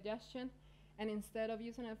anaerobic digestion, and instead of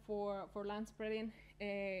using it for land spreading,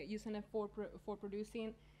 using it for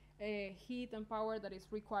producing heat and power that is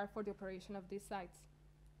required for the operation of these sites.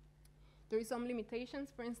 There is some limitations,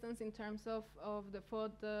 for instance, in terms of the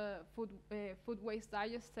food waste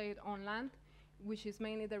digestate on land, which is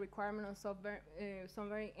mainly the requirement of some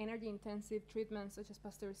very energy-intensive treatments such as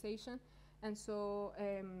pasteurization, and so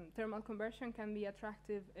thermal conversion can be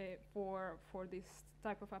attractive for this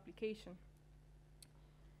type of application.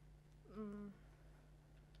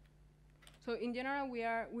 So in general, we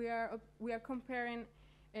are comparing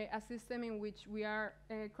a system in which we are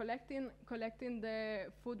collecting the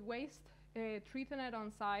food waste, treating it on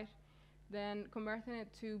site, then converting it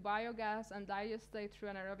to biogas and digestate through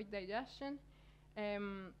anaerobic digestion,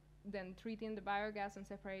 then treating the biogas and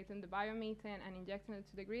separating the biomethane and injecting it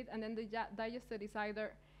to the grid, and then the digestate is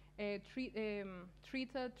either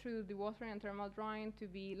treated through dewatering and thermal drying to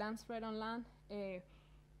be land spread on land,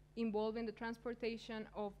 involving the transportation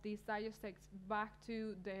of these digestates back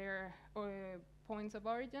to their points of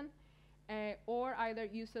origin, or either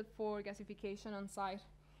use it for gasification on site.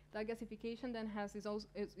 That gasification then has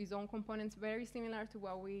its own components very similar to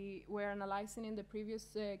what we were analyzing in the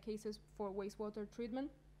previous cases for wastewater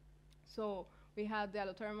treatment. So we had the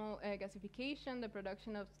allothermal gasification, the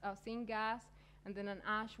production of syngas, and then an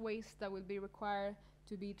ash waste that will be required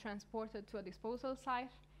to be transported to a disposal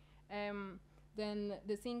site. Then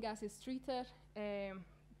the syngas is treated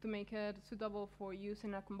to make it suitable for use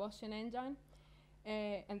in a combustion engine.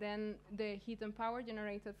 And then the heat and power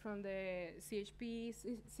generated from the CHP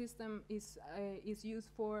system is used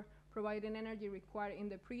for providing energy required in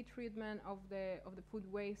the pre-treatment of the food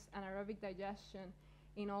waste and aerobic digestion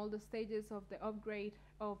in all the stages of the upgrade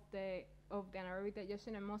of the anaerobic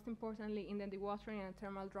digestion, and most importantly in the dewatering and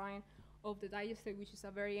thermal drying of the digester, which is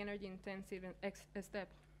a very energy intensive step.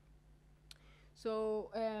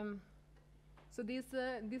 So so this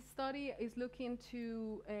study is looking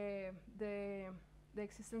to the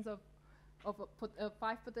existence of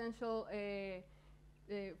 5 potential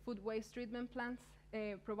food waste treatment plants,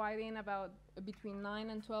 providing about between 9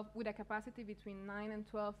 and 12, with a capacity between 9 and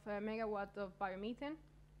 12 megawatt of biomethane.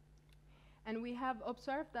 And we have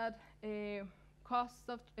observed that costs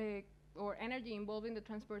of or energy involved in the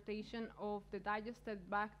transportation of the digested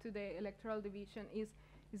back to the electoral division is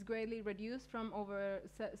greatly reduced from over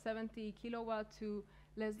 70 kilowatt to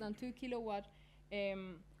less than 2 kilowatt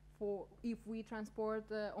for if we transport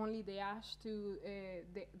only the ash to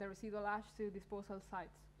the residual ash to disposal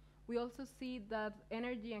sites. We also see that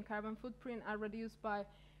energy and carbon footprint are reduced by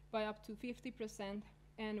up to 50%,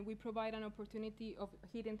 and we provide an opportunity of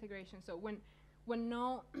heat integration. So when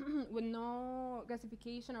no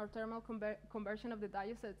gasification or thermal conversion of the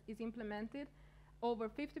digester is implemented, over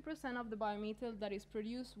 50% of the biomethane that is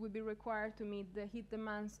produced will be required to meet the heat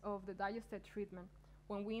demands of the digested treatment.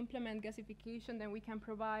 When we implement gasification, then we can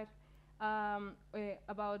provide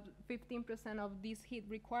about 15% of these heat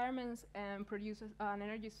requirements and produce an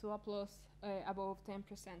energy surplus above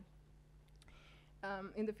 10%.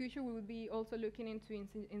 In the future, we will be also looking into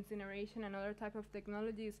incineration and other type of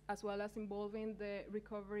technologies, as well as involving the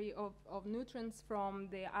recovery of nutrients from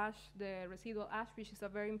the ash, the residual ash, which is a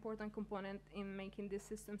very important component in making this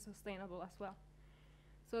system sustainable as well.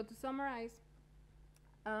 So to summarize,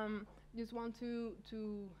 just want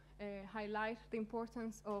to highlight the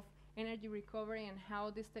importance of energy recovery and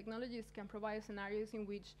how these technologies can provide scenarios in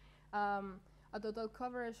which a total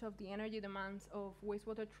coverage of the energy demands of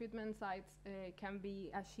wastewater treatment sites can be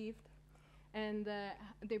achieved, and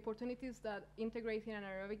the opportunities that integrating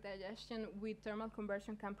anaerobic digestion with thermal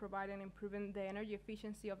conversion can provide in improving the energy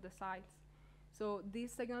efficiency of the sites. So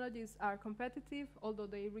these technologies are competitive, although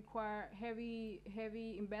they require heavy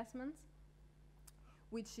investments,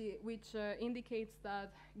 which indicates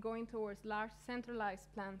that going towards large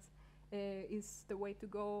centralized plants is the way to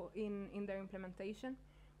go in their implementation.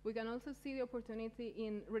 We can also see the opportunity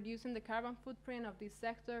in reducing the carbon footprint of this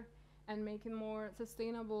sector and making more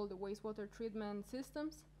sustainable the wastewater treatment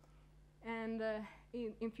systems. And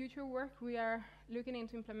in future work, we are looking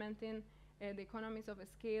into implementing the economies of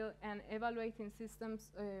scale and evaluating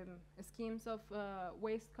schemes of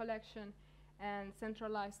waste collection and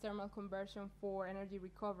centralized thermal conversion for energy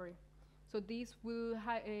recovery. So these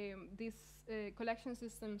collection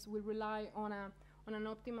systems will rely on an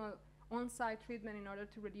optimal on-site treatment in order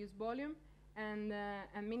to reduce volume and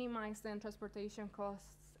minimize then transportation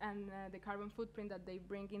costs and the carbon footprint that they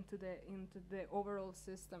bring into the overall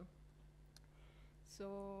system.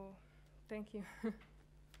 So, thank you. If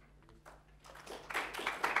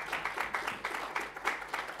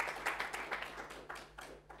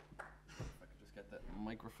I could just get that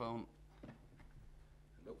microphone.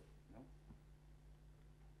 Hello? No?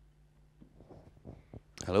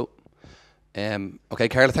 Hello? Okay,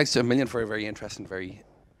 Karla, thanks a million for a very interesting, very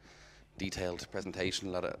detailed presentation.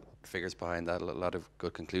 A lot of figures behind that, a lot of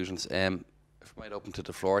good conclusions. If I might open to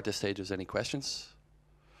the floor at this stage, is there any questions?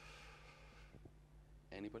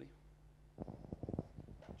 Anybody?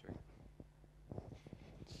 Sure.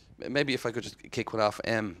 Maybe if I could just kick one off.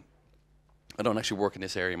 I don't actually work in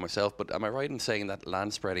this area myself, but am I right in saying that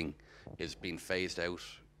land spreading is being phased out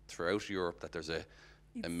throughout Europe, that there's a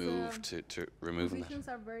move to removing that? Positions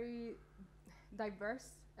are very diverse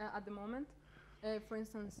at the moment. For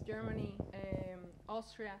instance, Germany,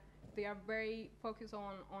 Austria, they are very focused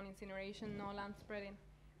on incineration, no land spreading,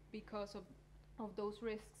 because of those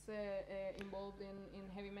risks involved in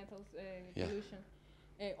heavy metals pollution.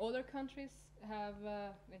 Other countries have,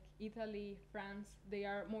 like Italy, France, they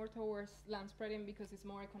are more towards land spreading because it's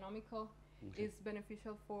more economical. Okay. It's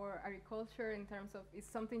beneficial for agriculture in terms of it's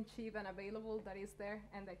something cheap and available that is there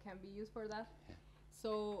and that can be used for that. Yeah.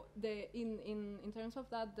 So in terms of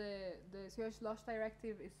that, the sewage slush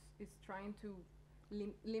directive is trying to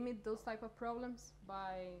limit those type of problems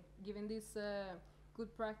by giving these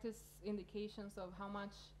good practice indications of how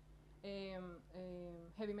much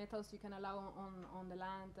heavy metals you can allow on the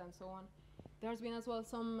land and so on. There's been as well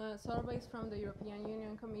some surveys from the European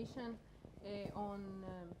Union Commission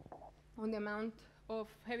on the amount of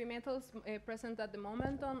heavy metals present at the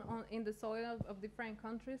moment in the soil of different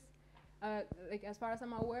countries. like as far as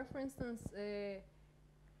I'm aware, for instance,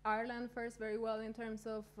 Ireland fares very well in terms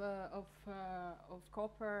of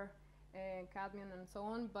copper, cadmium, and so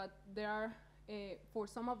on. But there are, for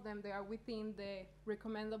some of them, they are within the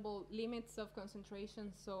recommendable limits of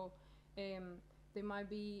concentration. So they might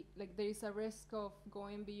be like there is a risk of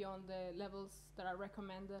going beyond the levels that are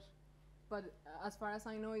recommended. But as far as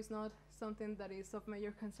I know, it's not something that is of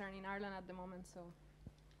major concern in Ireland at the moment. So.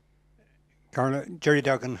 Karla, Jerry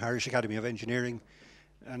Duggan, Irish Academy of Engineering,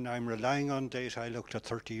 and I'm relying on data I looked at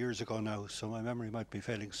 30 years ago now, so my memory might be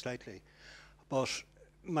failing slightly. But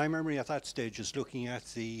my memory at that stage is looking at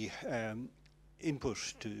the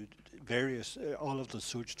input to various, all of the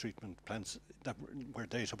sewage treatment plants where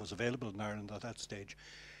data was available in Ireland at that stage.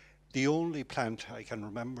 The only plant I can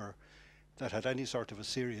remember that had any sort of a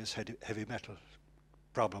serious heavy metal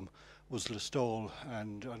problem was Listowel,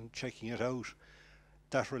 and on checking it out,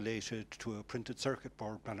 that related to a printed circuit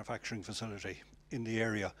board manufacturing facility in the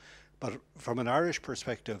area. But from an Irish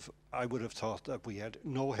perspective, I would have thought that we had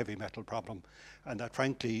no heavy metal problem, and that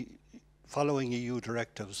frankly, following EU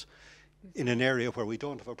directives in an area where we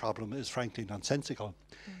don't have a problem is frankly nonsensical.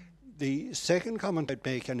 The second comment I'd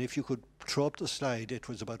make, and if you could throw up the slide, it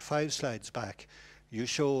was about 5 slides back, you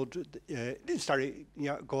showed, sorry,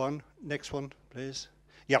 yeah, go on, next one, please.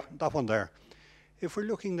 Yeah, that one there. If we're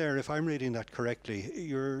looking there, if I'm reading that correctly,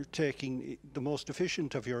 you're taking the most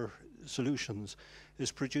efficient of your solutions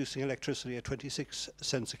is producing electricity at 26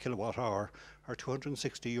 cents a kilowatt hour, or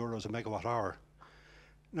 260 euros a megawatt hour.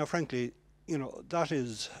 Now, frankly, you know, that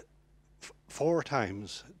is 4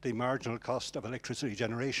 times the marginal cost of electricity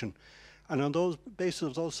generation. And on those basis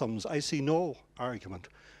of those sums, I see no argument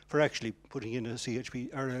for actually putting in a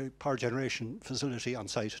CHP or a power generation facility on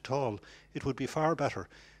site at all. It would be far better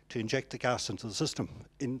to inject the gas into the system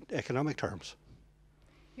in economic terms.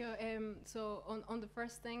 Yeah, so on the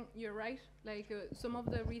first thing, you're right. Like some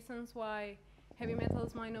of the reasons why heavy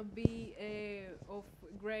metals might not be of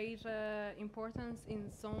great importance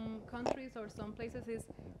in some countries or some places is,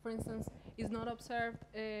 for instance, is not observed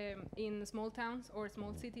in small towns or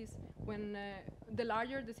small cities. When the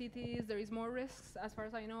larger the city is, there is more risks, as far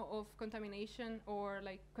as I know, of contamination or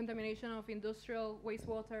like contamination of industrial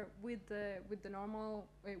wastewater with the normal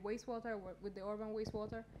wastewater, with the urban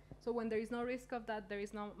wastewater. So when there is no risk of that, there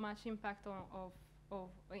is not much impact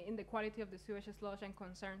in the quality of the sewage sludge and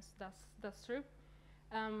concerns. That's true.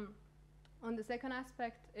 On the second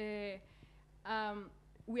aspect,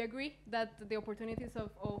 we agree that the opportunities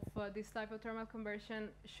of this type of thermal conversion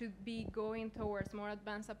should be going towards more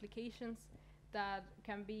advanced applications that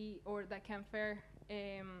can be or that can fare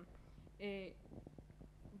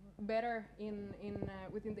better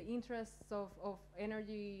within the interests of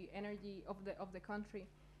energy of the country.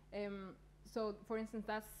 So, for instance,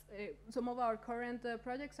 that's some of our current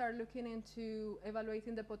projects are looking into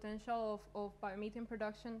evaluating the potential of biomethane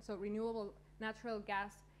production, so renewable natural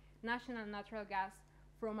gas, national natural gas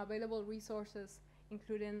from available resources,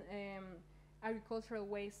 including agricultural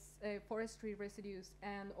waste, forestry residues,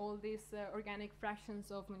 and all these organic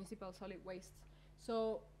fractions of municipal solid wastes.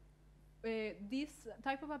 So, this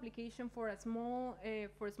type of application for a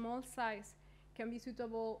small size can be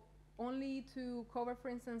suitable only to cover, for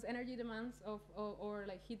instance, energy demands or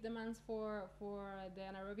like heat demands for the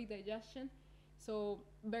anaerobic digestion. So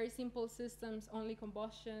very simple systems, only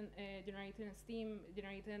combustion, generating steam,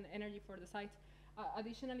 generating energy for the site.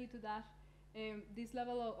 Additionally to that, this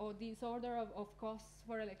level or this order of costs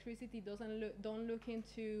for electricity don't look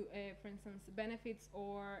into, for instance, benefits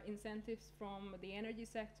or incentives from the energy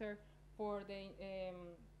sector for the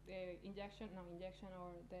injection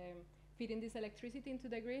or the feeding this electricity into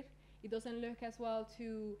the grid. It doesn't look as well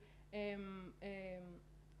to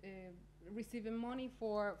receiving money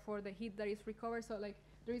for the heat that is recovered. So like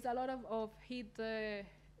there is a lot of heat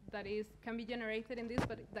that can be generated in this,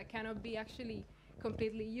 but that cannot be actually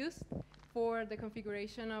completely used for the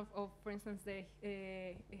configuration of for instance, the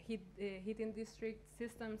heating district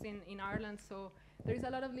systems in Ireland. So there is a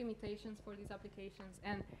lot of limitations for these applications,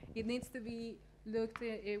 and it needs to be looked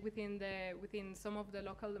within some of the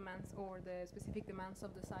local demands or the specific demands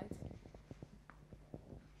of the sites.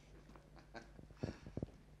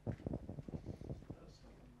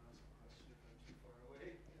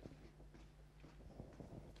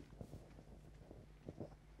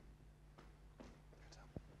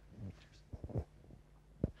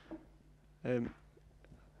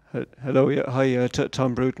 Hello, yeah, hi,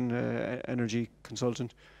 Tom Bruton, energy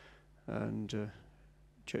consultant and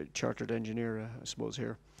chartered engineer, I suppose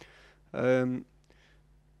here. No,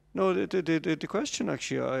 the question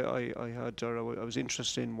actually I had, or I was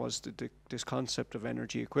interested in, was this concept of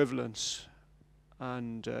energy equivalence,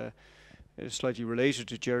 and slightly related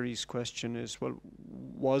to Jerry's question is, well,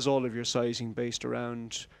 was all of your sizing based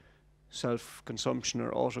around self-consumption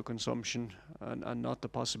or auto-consumption, and not the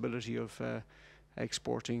possibility of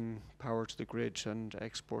exporting power to the grid and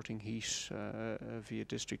exporting heat via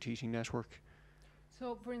district heating network?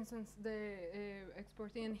 So, for instance, the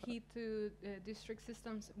exporting heat to district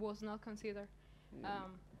systems was not considered.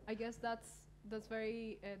 I guess that's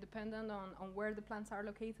very dependent on where the plants are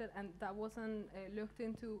located, and that wasn't looked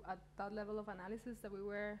into at that level of analysis that we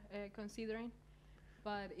were considering.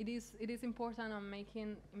 But it is important on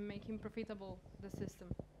making profitable the system.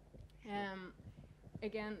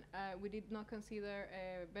 Again, we did not consider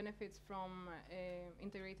benefits from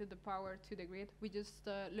integrated the power to the grid. We just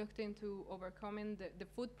looked into overcoming the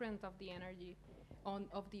footprint of the energy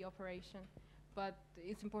of the operation. But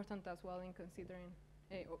it's important as well in considering,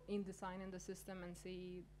 in designing the system and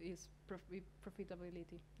see its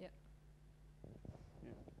profitability. Yeah.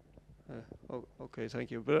 Okay, thank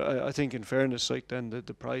you. But I think in fairness, like then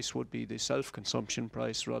the price would be the self-consumption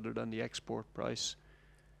price rather than the export price.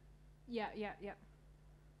 Yeah.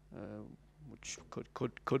 Which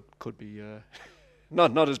could be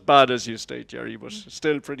not as bad as you state, Jerry, but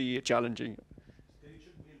still pretty challenging.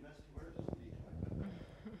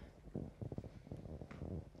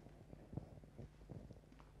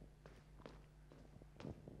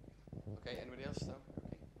 Okay, anybody else? No?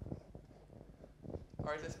 Okay.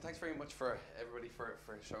 All right, listen, thanks very much for everybody for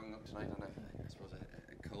showing up tonight on I suppose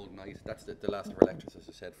a cold night. That's the last of our lectures, as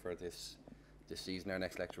I said, for this season. Our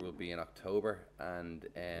next lecture will be in October, and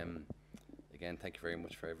again, thank you very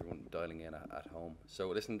much for everyone dialing in at home. So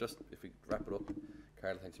listen, just if we wrap it up,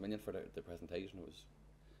 Karla, thanks a million for the presentation. It was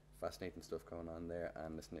fascinating stuff going on there,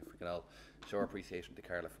 and listen, if we can all show our appreciation to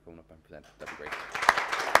Karla for coming up and presenting, that'd be great.